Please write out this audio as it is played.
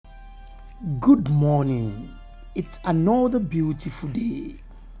Good morning. It's another beautiful day,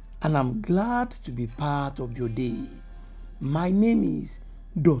 and I'm glad to be part of your day. My name is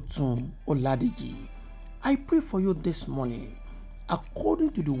Dotun Oladeji. I pray for you this morning,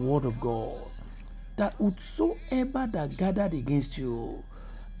 according to the word of God, that whosoever that gathered against you,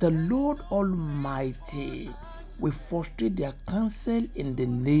 the Lord Almighty will frustrate their counsel in the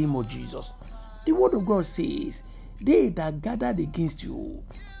name of Jesus. The word of God says, they that gathered against you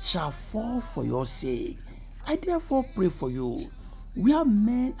shall fall for your sake. I therefore pray for you, where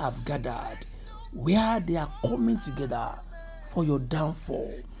men have gathered, where they are coming together for your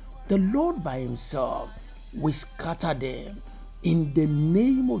downfall, the Lord by himself will scatter them in the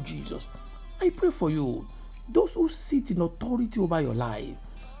name of Jesus. I pray for you, those who sit in authority over your life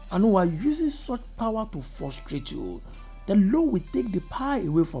and who are using such power to frustrate you, the Lord will take the power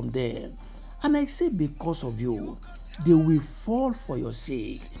away from them. And I say, because of you, they will fall for your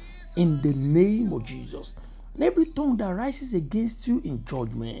sake in the name of Jesus. And every tongue that rises against you in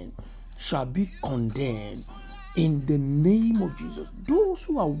judgment shall be condemned in the name of Jesus. Those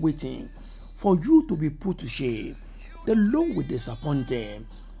who are waiting for you to be put to shame, the Lord will disappoint them,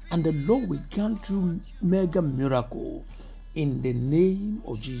 and the Lord will grant you mega miracle in the name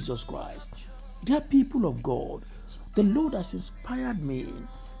of Jesus Christ. Dear people of God, the Lord has inspired me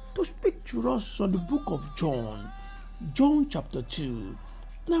to speak to us on the book of John chapter 2.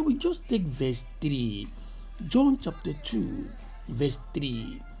 Now we just take verse 3. John chapter 2, verse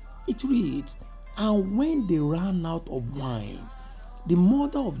 3. It reads, "And when they ran out of wine, the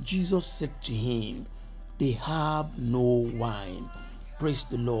mother of Jesus said to him, they have no wine." Praise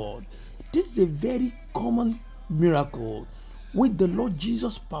the Lord. This is a very common miracle which the Lord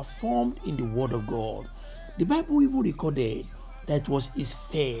Jesus performed in the Word of God. The Bible even recorded that was his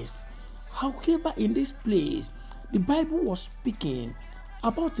first. However, in this place, the Bible was speaking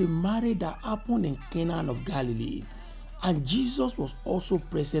about a marriage that happened in Cana of Galilee, and Jesus was also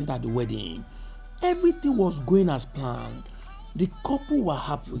present at the wedding. Everything was going as planned. The couple were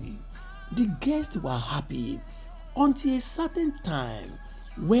happy. The guests were happy until a certain time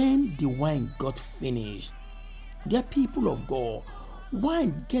when the wine got finished. Dear people of God,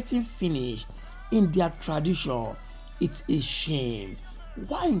 wine getting finished in their tradition, it's a shame.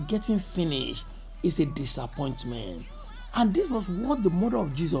 Wine getting finished is a disappointment. And this was what the mother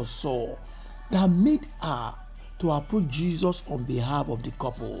of Jesus saw that made her to approach Jesus on behalf of the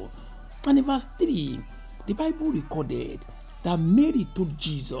couple. And in verse 3, the Bible recorded that Mary told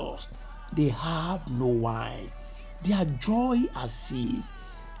Jesus, they have no wine. Their joy has ceased.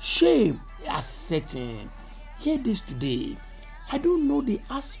 Shame has set in. Hear this today. I don't know the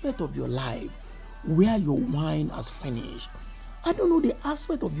aspect of your life where your wine has finished. I don't know the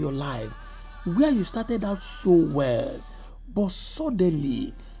aspect of your life where you started out so well, but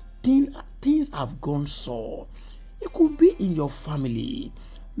suddenly things have gone sour. It could be in your family.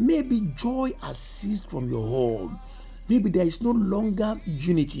 Maybe joy has ceased from your home. Maybe there is no longer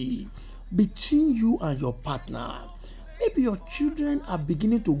unity between you and your partner. Maybe your children are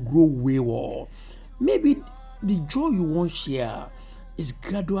beginning to grow wayward. Maybe the joy you once share is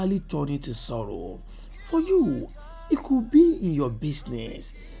gradually turning to sorrow. For you, it could be in your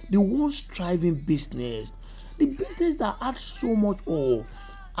business, the once thriving business, the business that had so much hope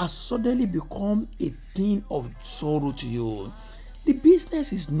has suddenly become a thing of sorrow to you. The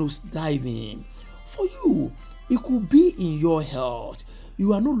business is nosediving. For you, it could be in your health.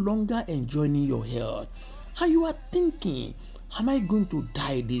 You are no longer enjoying your health. And you are thinking, am I going to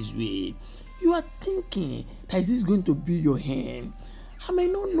die this way? You are thinking that is this going to be your hand? I may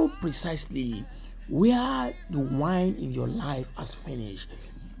not know precisely where the wine in your life has finished.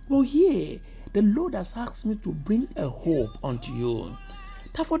 But here, the Lord has asked me to bring a hope unto you.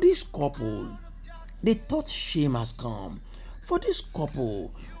 That for this couple, they thought shame has come. For this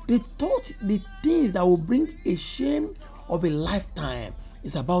couple, they thought the things that will bring a shame of a lifetime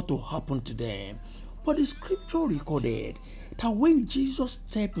is about to happen to them. But the scripture recorded that when Jesus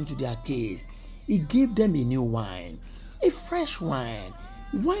stepped into their case, he gave them a new wine, a fresh wine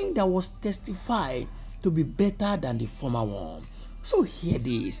that was testified to be better than the former one. So hear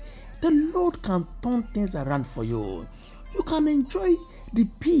this, the Lord can turn things around for you. You can enjoy the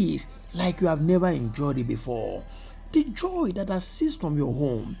peace like you have never enjoyed it before. The joy that has ceased from your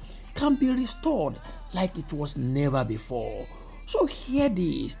home can be restored like it was never before. So hear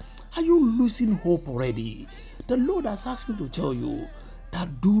this. Are you losing hope already? The Lord has asked me to tell you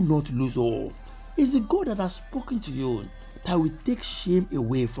that do not lose hope. It's the God that has spoken to you that will take shame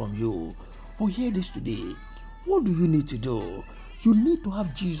away from you. But hear this today. What do you need to do? You need to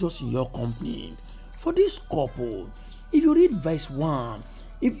have Jesus in your company. For this couple, if you read verse 1,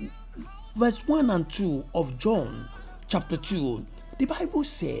 if verse 1 and 2 of John chapter 2, the Bible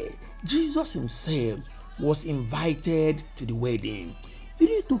says Jesus himself was invited to the wedding. You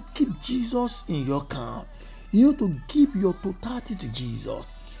need to keep Jesus in your camp. You need to give your totality to Jesus.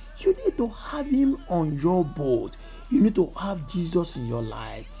 You need to have him on your boat. You need to have Jesus in your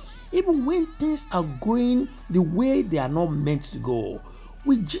life. Even when things are going the way they are not meant to go,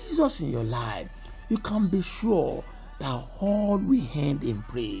 with Jesus in your life, you can be sure that all will end in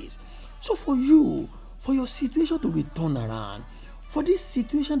praise. So for you, for your situation to be turned around, for this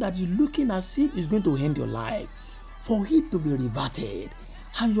situation that is looking as if it's going to end your life, for it to be reverted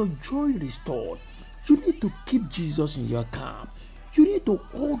and your joy restored, you need to keep Jesus in your camp. You need to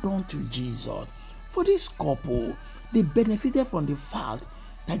hold on to Jesus. For this couple, they benefited from the fact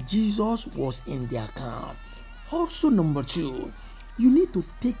that Jesus was in their camp. Also, number 2, you need to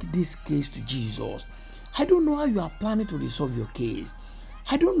take this case to Jesus. I don't know how you are planning to resolve your case.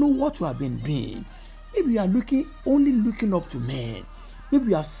 I don't know what you have been doing. Maybe you are only looking up to men.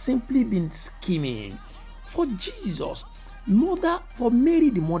 Maybe you have simply been scheming. For Jesus, for Mary,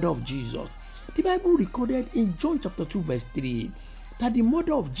 the mother of Jesus, the Bible recorded in John chapter 2 verse 3 that the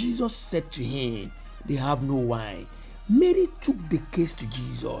mother of Jesus said to him, "They have no wine." Mary took the case to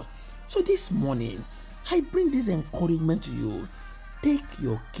Jesus. So this morning, I bring this encouragement to you. Take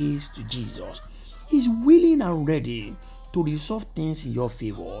your case to Jesus. He's willing and ready to resolve things in your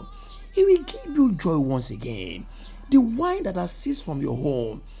favor. He will give you joy once again. The wine that has ceased from your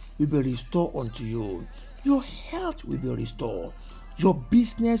home will be restored unto you. Your health will be restored. Your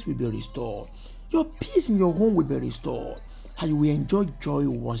business will be restored. Your peace in your home will be restored. And you will enjoy joy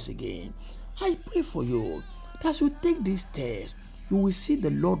once again. I pray for you that as you take this test, you will see the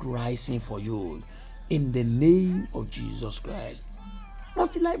Lord rising for you in the name of Jesus Christ.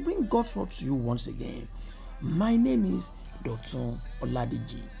 Until I bring God's word to you once again, my name is Dotun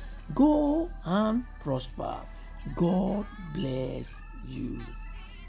Oladiji. Go and prosper. God bless you.